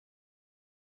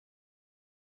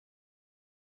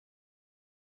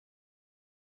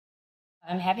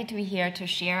I'm happy to be here to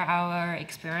share our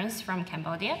experience from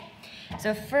Cambodia.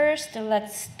 So first,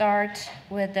 let's start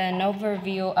with an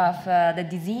overview of the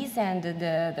disease and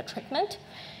the treatment.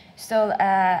 So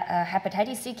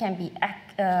hepatitis C can be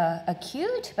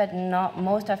acute, but not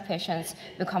most of patients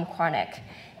become chronic.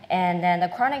 And then the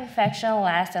chronic infection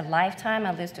lasts a lifetime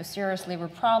and leads to serious liver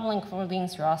problem, including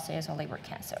cirrhosis or liver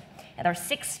cancer. And there are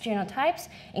 6 genotypes.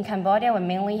 In Cambodia, we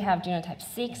mainly have genotype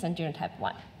 6 and genotype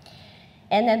 1.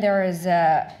 And then there is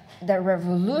the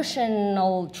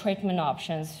revolutionary treatment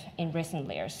options in recent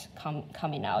years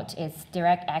coming out. It's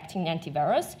direct-acting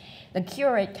antivirus. The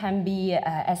cure rate can be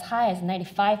as high as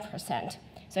 95%.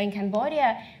 So in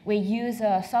Cambodia, we use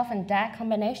a SOF and DAC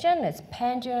combination. It's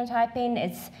pan-genotyping.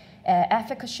 It's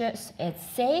efficacious, it's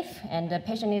safe, and the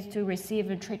patient needs to receive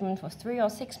the treatment for 3 or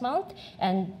 6 months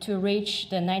and to reach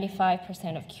the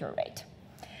 95% of cure rate.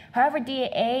 However,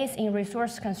 DAAs in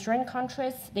resource-constrained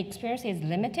countries, the experience is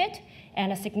limited,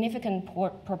 and a significant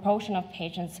proportion of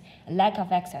patients lack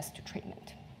of access to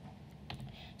treatment.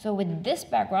 So with this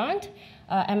background,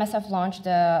 MSF launched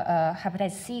the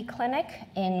hepatitis C clinic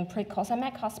in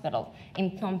Pre-Cosamek Hospital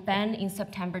in Phnom Penh in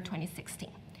September 2016.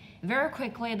 Very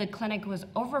quickly, the clinic was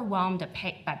overwhelmed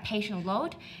by patient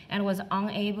load and was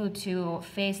unable to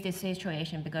face this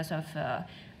situation because of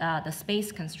the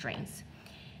space constraints.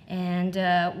 And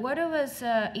what was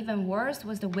even worse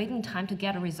was the waiting time to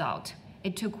get a result.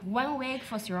 It took 1 week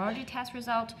for serology test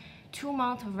result, 2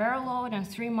 months for viral load, and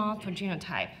 3 months for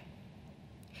genotype.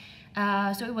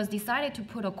 So it was decided to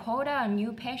put a quota on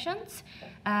new patients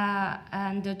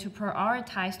and to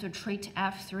prioritize to treat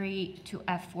F3 to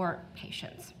F4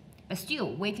 patients. But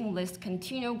still, waiting lists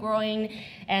continue growing,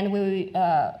 and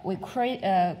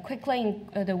quickly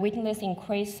the waiting list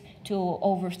increased to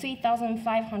over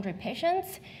 3,500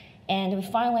 patients, and we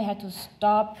finally had to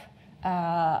stop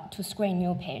to screen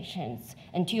new patients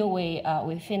until we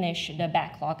finish the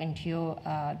backlog until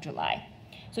July.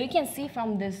 So you can see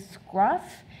from this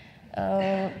graph,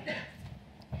 at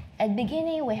the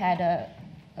beginning we had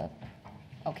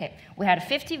we had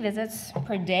 50 visits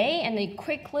per day, and they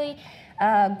quickly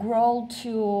grow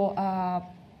to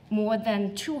more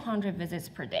than 200 visits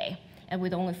per day, and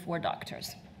with only 4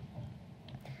 doctors.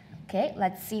 Okay,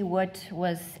 let's see what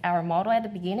was our model at the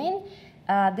beginning.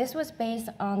 This was based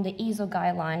on the EASL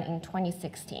guideline in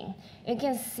 2016. You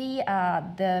can see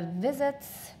the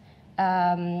visits,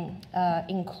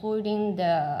 including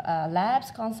the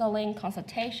labs, counseling,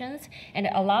 consultations, and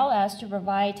allow us to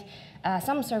provide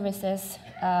some services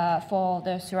for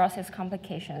the cirrhosis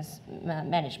complications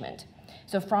management.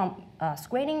 So from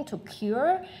screening to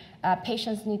cure,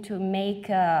 patients need to make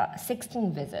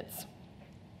 16 visits.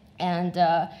 And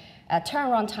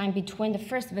turnaround time between the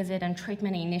first visit and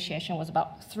treatment initiation was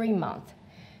about 3 months.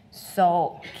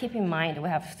 So keep in mind, we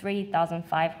have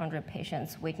 3,500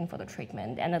 patients waiting for the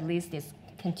treatment, and at least it's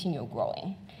continue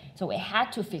growing. So we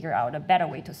had to figure out a better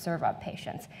way to serve our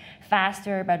patients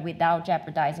faster, but without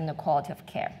jeopardizing the quality of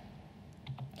care.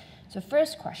 So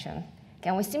first question,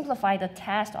 can we simplify the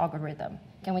test algorithm?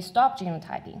 Can we stop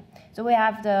genotyping? So we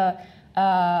have the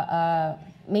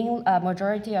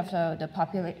majority of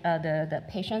the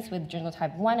patients with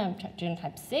genotype 1 and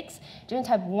genotype 6.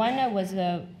 Genotype 1 was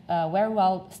very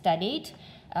well studied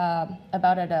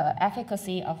about the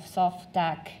efficacy of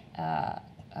SOF-DAC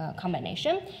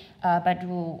combination, but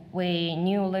we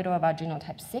knew little about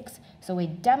genotype 6. So we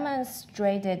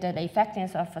demonstrated the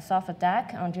effectiveness of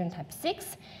SOF-DAC on genotype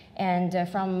 6, and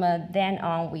from then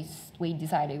on, we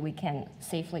decided we can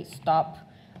safely stop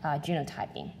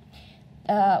genotyping.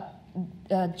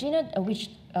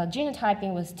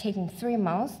 Genotyping was taking 3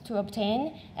 months to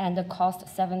obtain, and the cost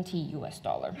 $70 US.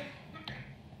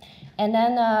 And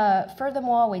then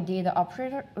furthermore, we did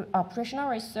operational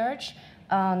research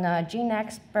on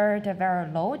GeneXpert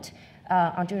viral load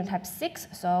on genotype 6.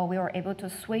 So we were able to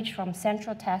switch from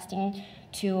central testing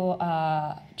to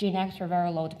GeneXpert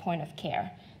viral load point of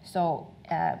care. So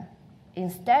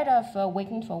instead of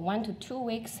waiting for 1 to 2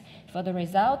 weeks for the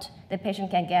result, the patient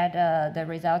can get the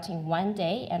result in 1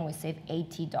 day, and we save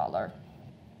 $80.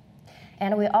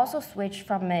 And we also switched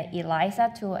from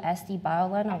ELISA to SD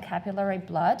BioLine on capillary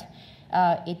blood.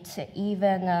 It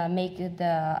even makes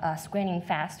the screening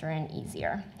faster and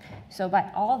easier. So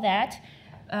by all that,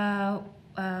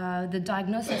 the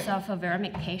diagnosis of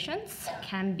viremic patients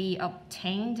can be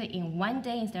obtained in 1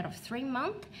 day instead of 3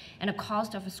 months, and the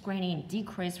cost of screening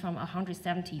decreased from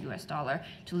 $170 US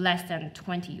to less than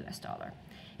 $20 US.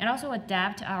 And also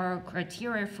adapt our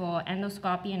criteria for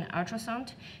endoscopy and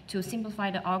ultrasound to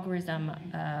simplify the algorithm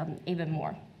even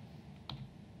more.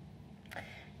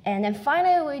 And then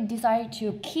finally, we decided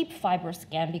to keep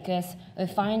FibroScan because we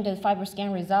find the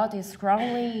FibroScan result is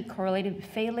strongly correlated with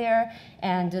failure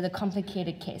and the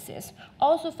complicated cases.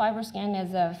 Also, FibroScan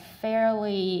is a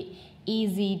fairly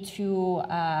easy to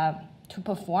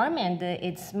perform, and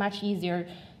it's much easier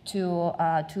to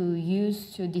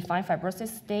use to define fibrosis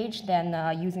stage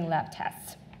than using lab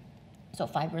tests. So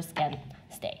FibroScan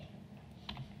stay.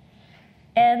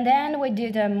 And then we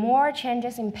did more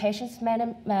changes in patient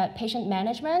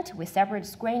management. We separate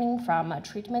screening from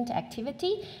treatment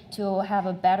activity to have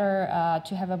a better,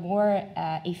 to have a more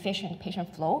efficient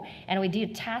patient flow. And we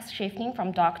did task shifting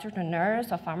from doctor to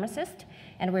nurse or pharmacist,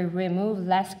 and we removed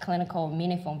less clinical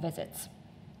meaningful visits.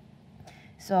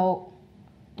 So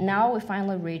now we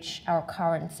finally reach our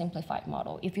current simplified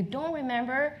model. If you don't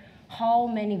remember how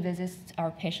many visits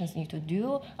our patients need to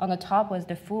do, on the top was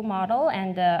the full model,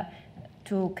 and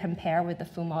to compare with the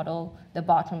full model, the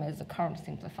bottom is the current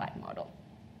simplified model.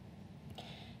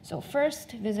 So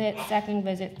first visit, second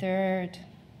visit, third,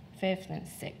 fifth, and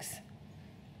sixth,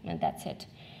 and that's it.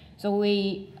 So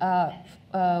we,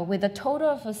 with a total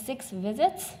of 6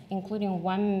 visits, including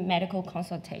 1 medical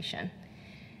consultation.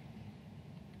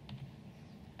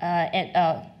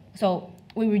 So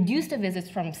we reduced the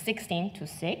visits from 16 to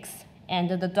 6, and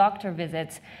the doctor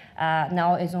visits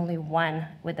now is only 1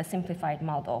 with the simplified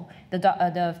model.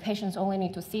 The patients only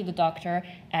need to see the doctor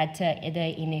at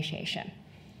the initiation.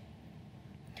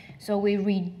 So we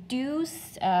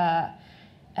reduce the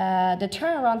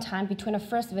turnaround time between the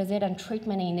first visit and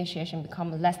treatment initiation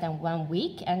become less than 1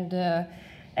 week, and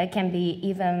it can be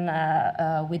even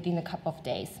within a couple of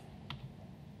days.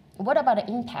 What about the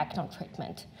impact on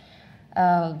treatment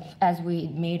as we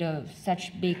made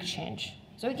such big change?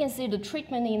 So we can see the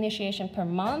treatment initiation per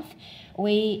month.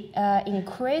 We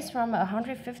increased from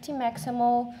 150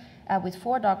 maximal with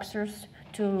 4 doctors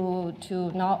to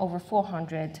now over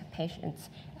 400 patients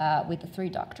with 3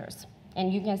 doctors.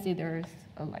 And you can see there's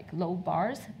like low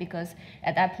bars because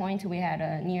at that point we had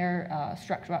a near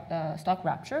stock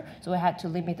rupture, so we had to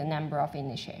limit the number of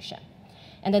initiation.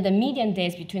 And then the median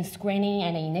days between screening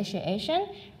and initiation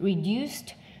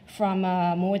reduced from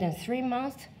more than 3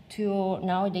 months to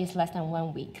nowadays less than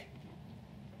 1 week.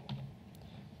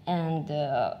 And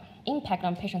the impact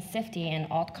on patient safety and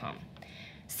outcome.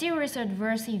 Serious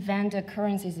adverse event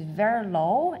occurrence is very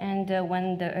low, and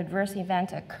when the adverse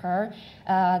event occur,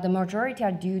 the majority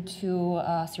are due to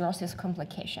cirrhosis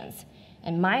complications.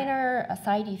 And minor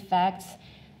side effects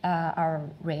are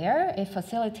rare. It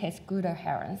facilitates good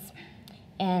adherence.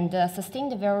 And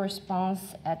sustained viral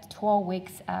response at 12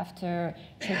 weeks after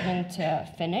treatment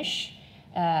finish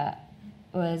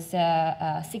was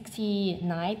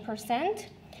 69%.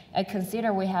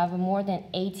 Consider we have more than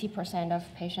 80% of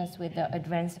patients with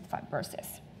advanced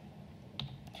fibrosis.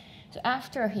 So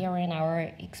after hearing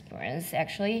our experience,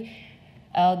 actually,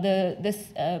 on the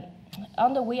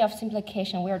way of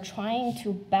simplification, we are trying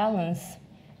to balance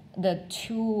the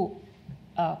 2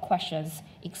 questions: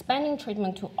 expanding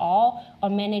treatment to all or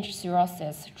manage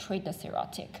cirrhosis, treat the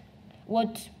cirrhotic.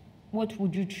 What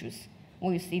would you choose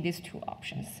when you see these 2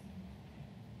 options?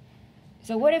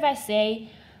 So what if I say,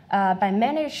 by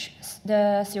manage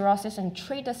the cirrhosis and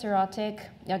treat the cirrhotic,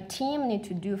 your team need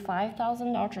to do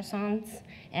 5,000 ultrasounds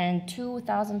and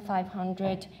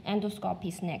 2,500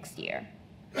 endoscopies next year.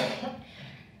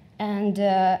 And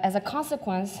as a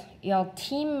consequence, your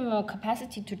team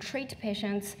capacity to treat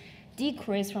patients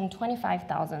decreased from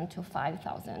 25,000 to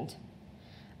 5,000.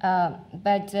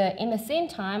 But in the same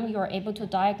time, you're able to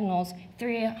diagnose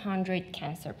 300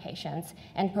 cancer patients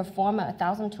and perform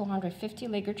 1,250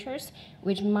 ligatures,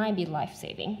 which might be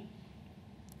life-saving.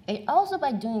 Also,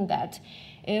 by doing that,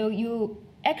 you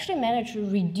actually manage to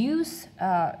reduce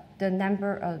the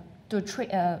number of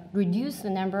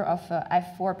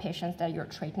F4 patients that you're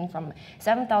treating from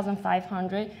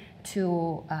 7,500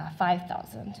 to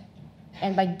 5,000.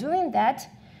 And by doing that,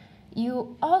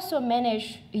 you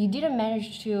didn't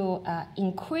manage to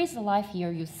increase the life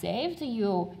year you saved.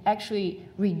 You actually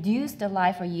reduced the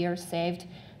life a year saved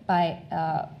by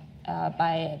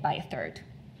a third.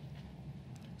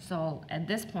 So at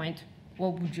this point,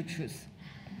 what would you choose?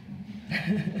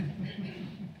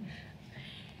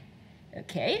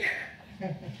 Okay.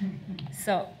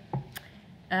 So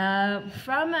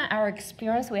from our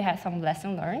experience, we had some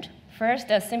lessons learned. First,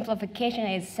 simplification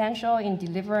is essential in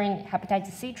delivering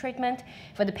hepatitis C treatment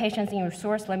for the patients in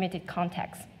resource-limited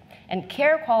contexts. And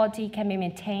care quality can be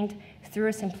maintained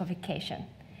through simplification.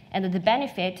 And the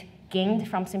benefit gained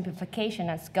from simplification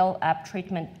and scale-up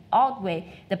treatment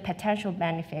outweigh the potential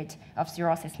benefit of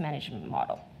cirrhosis management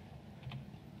model.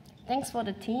 Thanks for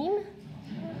the team.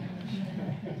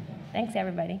 Thanks,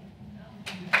 everybody.